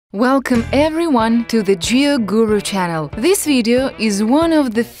Welcome everyone to the GeoGuru channel. This video is one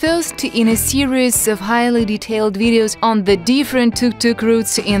of the first in a series of highly detailed videos on the different tuk-tuk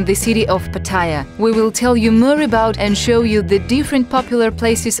routes in the city of Pattaya. We will tell you more about and show you the different popular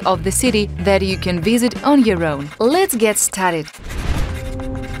places of the city that you can visit on your own. Let's get started.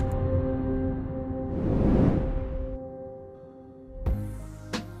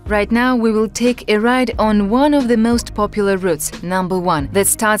 Right now we will take a ride on one of the most popular routes, number 1, that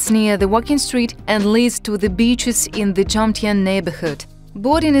starts near the walking street and leads to the beaches in the Jomtien neighborhood.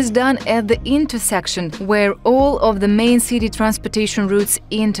 Boarding is done at the intersection, where all of the main city transportation routes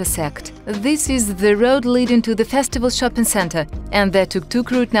intersect. This is the road leading to the Festival Shopping Center and the Tuk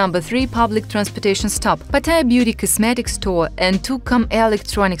Tuk route number 3 public transportation stop, Pattaya Beuty cosmetic store and Tuk Kom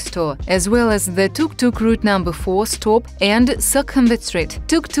electronic store, as well as the Tuk Tuk route number 4 stop and Sukhumvit street.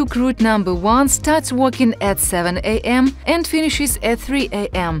 Tuk Tuk route number 1 starts walking at 7 a.m. and finishes at 3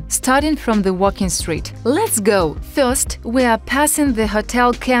 a.m., starting from the walking street. Let's go! First, we are passing the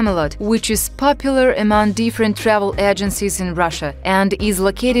Hotel Camelot, which is popular among different travel agencies in Russia and is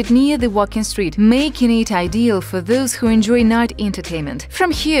located near the walking street, making it ideal for those who enjoy night entertainment.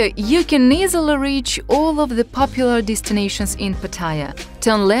 From here, you can easily reach all of the popular destinations in Pattaya.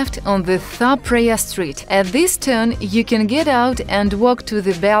 Turn left on the Pattaya street. At this turn, you can get out and walk to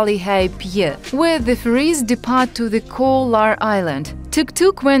the Bali High Pier, where the ferries depart to the Kolar Island.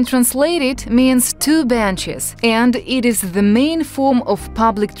 Tuk-tuk, when translated, means two benches, and it is the main form of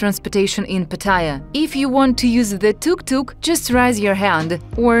public transportation in Pattaya. If you want to use the tuk-tuk, just raise your hand,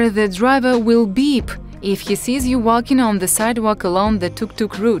 or the driver will beep if he sees you walking on the sidewalk along the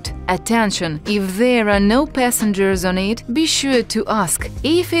tuk-tuk route. Attention! If there are no passengers on it, be sure to ask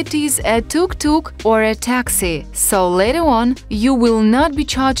if it is a tuk-tuk or a taxi, so later on you will not be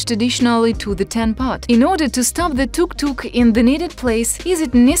charged additionally to the 10 baht. In order to stop the tuk-tuk in the needed place, is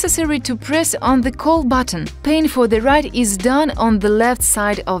it necessary to press on the call button. Paying for the ride is done on the left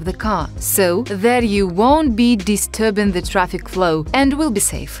side of the car, so that you won't be disturbing the traffic flow and will be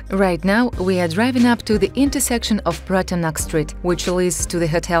safe. Right now we are driving up to the intersection of Pattaya Street, which leads to the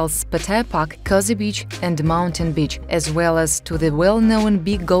hotels Pattaya Park, Cozy Beach and Mountain Beach, as well as to the well-known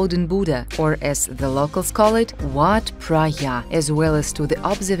Big Golden Buddha, or as the locals call it, Wat Praya, as well as to the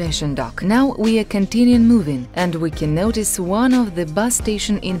observation dock. Now we are continuing moving, and we can notice one of the bus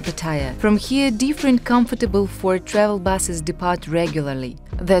stations in Pattaya. From here, different comfortable for travel buses depart regularly.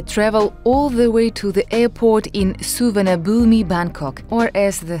 They travel all the way to the airport in Suvarnabhumi, Bangkok, or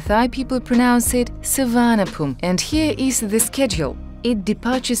as the Thai people pronounce it, Suvarnabhumi. And here is the schedule. It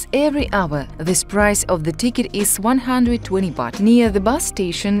departures every hour. This price of the ticket is 120 baht. Near the bus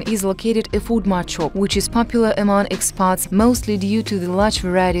station is located a food mart shop, which is popular among expats mostly due to the large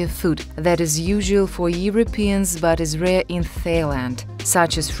variety of food that is usual for Europeans but is rare in Thailand,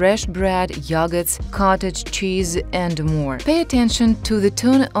 such as fresh bread, yogurts, cottage cheese and more. Pay attention to the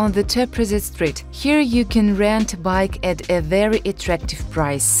turn on the Teprezet street. Here you can rent a bike at a very attractive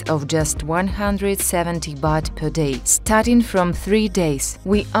price of just 170 baht per day, starting from 3 days.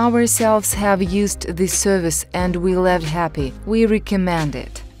 We ourselves have used this service and we left happy. We recommend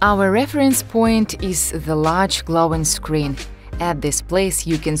it. Our reference point is the large glowing screen. At this place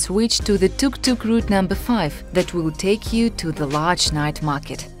you can switch to the tuk-tuk route number 5 that will take you to the large night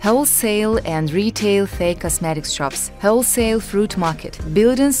market, wholesale and retail Thai cosmetics shops, wholesale fruit market,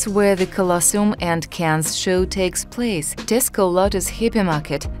 buildings where the Colosseum and Cannes show takes place, Tesco Lotus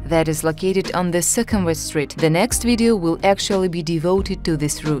hypermarket that is located on the Sukhumvit street. The next video will actually be devoted to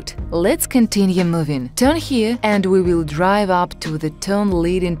this route. Let's continue moving. Turn here and we will drive up to the turn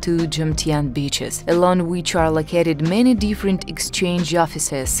leading to Jomtien beaches, along which are located many different exchange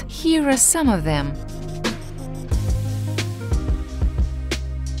offices. Here are some of them.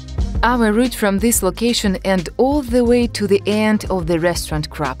 Our route from this location and all the way to the end of the restaurant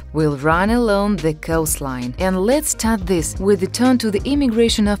crop will run along the coastline. And let's start this with the turn to the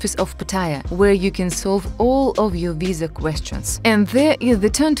immigration office of Pattaya, where you can solve all of your visa questions. And there is the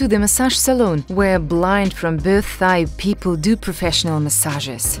turn to the massage salon, where blind from birth Thai people do professional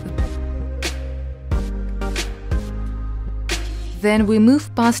massages. Then we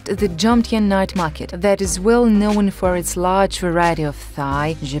move past the Jomtien night market that is well known for its large variety of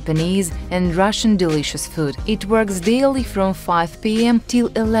Thai, Japanese and Russian delicious food. It works daily from 5 p.m. till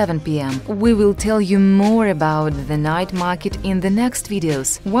 11 p.m. We will tell you more about the night market in the next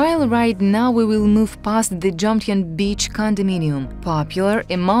videos. While right now we will move past the Jomtien beach condominium, popular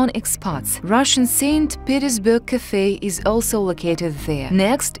among expats. Russian St. Petersburg Cafe is also located there.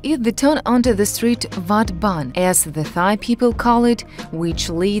 Next is the turn onto the street Wat Ban, as the Thai people call it, outlet which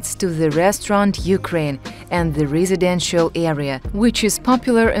leads to the restaurant Ukraine and the residential area, which is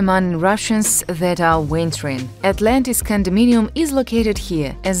popular among Russians that are wintering. Atlantis condominium is located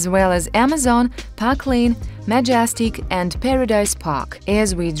here, as well as Amazon, Park Lane, Majestic and Paradise Park.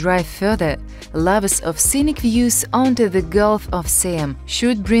 As we drive further, lovers of scenic views onto the Gulf of Siam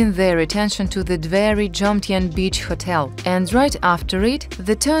should bring their attention to the very Jomtien Beach Hotel, and right after it,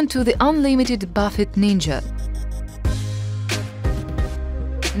 the turn to the unlimited Buffet Ninja.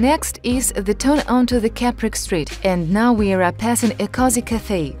 Next is the turn onto the Capric Street, and now we are passing a cozy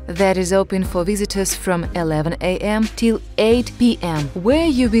cafe that is open for visitors from 11 a.m. till 8 p.m., where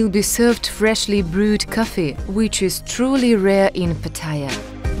you will be served freshly brewed coffee, which is truly rare in Pattaya.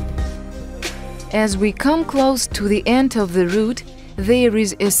 As we come close to the end of the route, there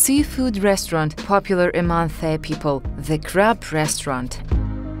is a seafood restaurant popular among Thai people, the Crab Restaurant.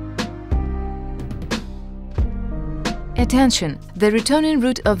 Attention! The returning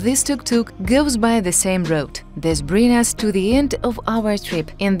route of this tuk-tuk goes by the same road. This brings us to the end of our trip.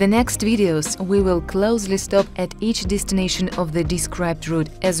 In the next videos, we will closely stop at each destination of the described route,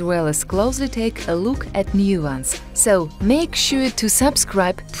 as well as closely take a look at new ones. So, make sure to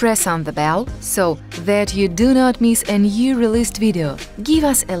subscribe, press on the bell, so that you do not miss a new released video. Give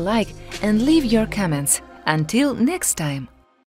us a like and leave your comments. Until next time!